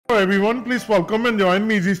Hello everyone, please welcome and join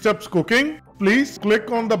me Easy Steps Cooking. Please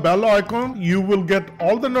click on the bell icon. You will get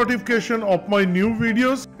all the notification of my new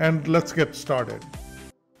videos, and let's get started.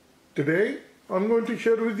 Today I'm going to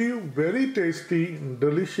share with you very tasty and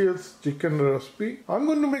delicious chicken recipe. I'm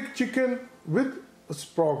going to make chicken with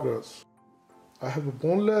asparagus. I have a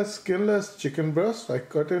boneless, skinless chicken breast. I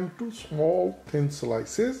cut into small, thin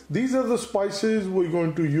slices. These are the spices we're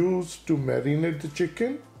going to use to marinate the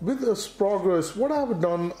chicken. With asparagus, what I have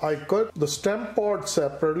done, I cut the stem part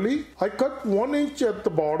separately. I cut 1 inch at the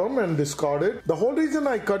bottom and discard it. The whole reason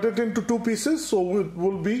I cut it into 2 pieces so it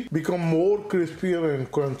will become more crispier and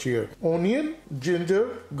crunchier. Onion,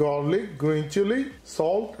 ginger, garlic, green chili,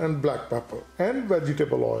 salt and black pepper and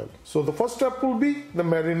vegetable oil. So the first step will be the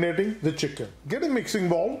marinating the chicken. Get a mixing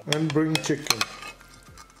bowl and bring chicken.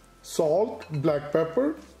 Salt, black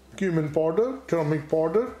pepper, cumin powder, turmeric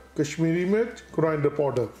powder, Kashmiri mirch, coriander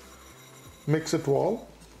powder. Mix it well.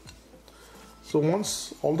 So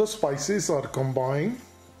once all the spices are combined,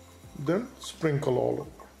 then sprinkle all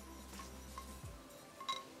over.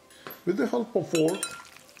 With the help of fork,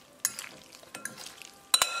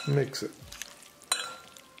 mix it.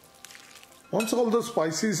 Once all the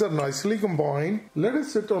spices are nicely combined, let it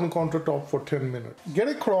sit on countertop for 10 minutes. Get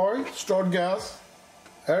a karahi, start gas,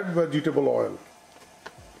 add vegetable oil.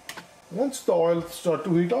 Once the oil starts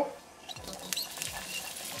to heat up,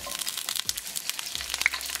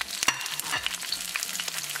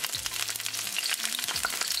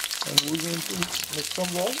 and we're going to mix them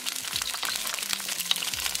well.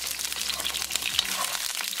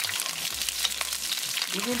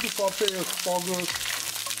 We're going to saute asparagus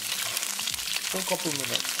for a couple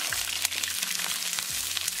minutes.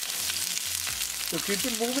 So keep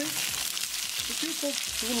it moving. If you cook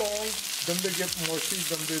too long, then they get mushy,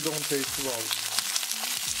 then they don't taste well.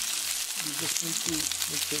 You just need to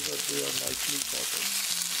make sure that they are nicely sauteed.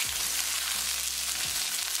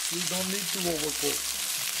 You don't need to overcook.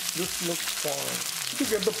 This looks fine. To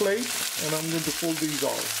get the plate, and I'm going to pull these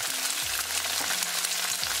out.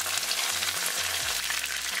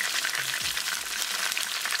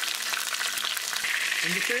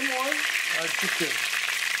 In the same oil, add chicken.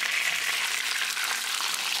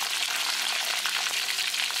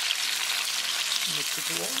 Mix it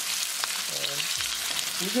well, and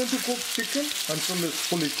we're going to cook chicken until it's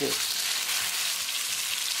fully cooked.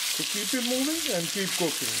 So keep it moving and keep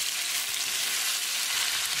cooking.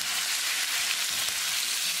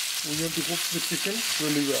 We're going to cook the chicken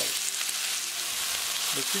really well.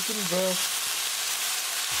 The chicken breast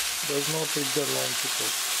does not take that long to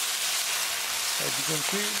cook. As you can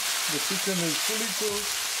see, the chicken is fully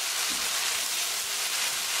cooked,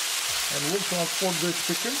 and we'll transport this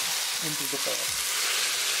chicken into the pot.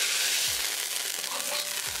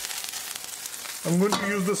 I'm going to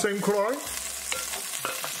use the same karahi.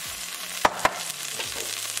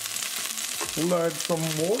 We'll add some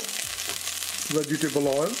more vegetable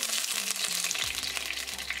oil.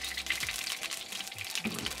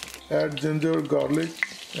 Add ginger, garlic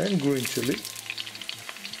and green chili.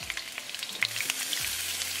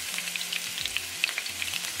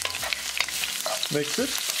 Mix it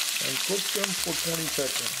and cook them for 20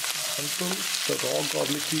 seconds until the raw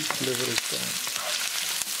garlicky flavor is gone.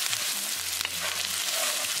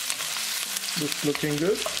 This is looking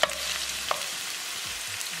good.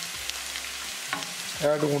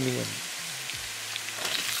 Add onion.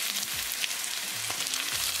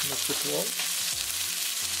 Mix it well.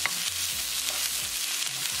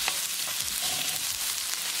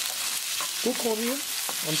 Cook onion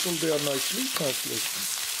until they are nicely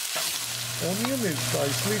translucent. Onion is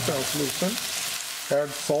nicely translucent. Add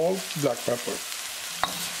salt, black pepper.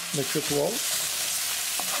 Mix it well.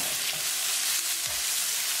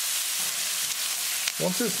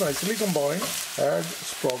 Once it's nicely combined, add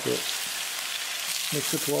asparagus.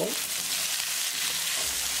 Mix it well.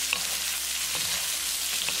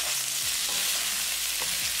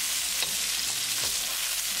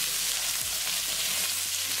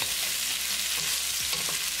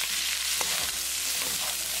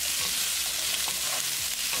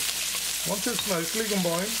 Once it's nicely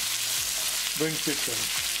combined, bring chicken.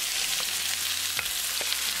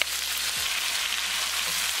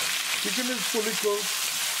 Chicken is fully cooked,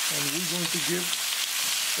 and we're going to give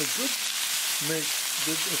a good mix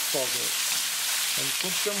with asparagus and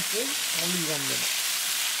cook them for only 1 minute.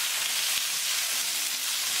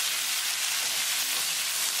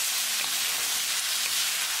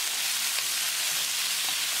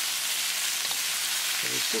 So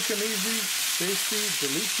it's quick and easy, tasty,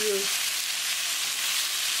 delicious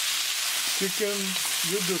chicken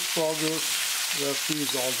with the asparagus recipe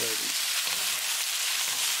is all ready.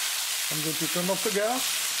 I'm going to turn off the gas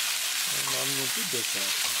And I'm going to dish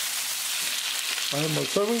out. I have my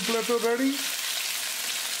serving platter ready.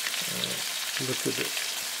 Look at this.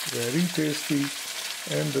 Very tasty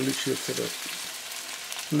and delicious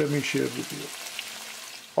recipe. Let me share with you.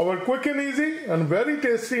 Our quick and easy and very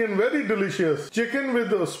tasty and very delicious chicken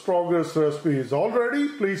with asparagus recipe is all ready.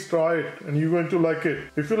 Please try it and you're going to like it.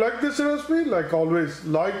 If you like this recipe, like always,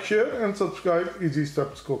 like, share and subscribe Easy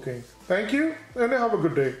Steps Cooking. Thank you and have a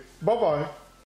good day. Bye-bye.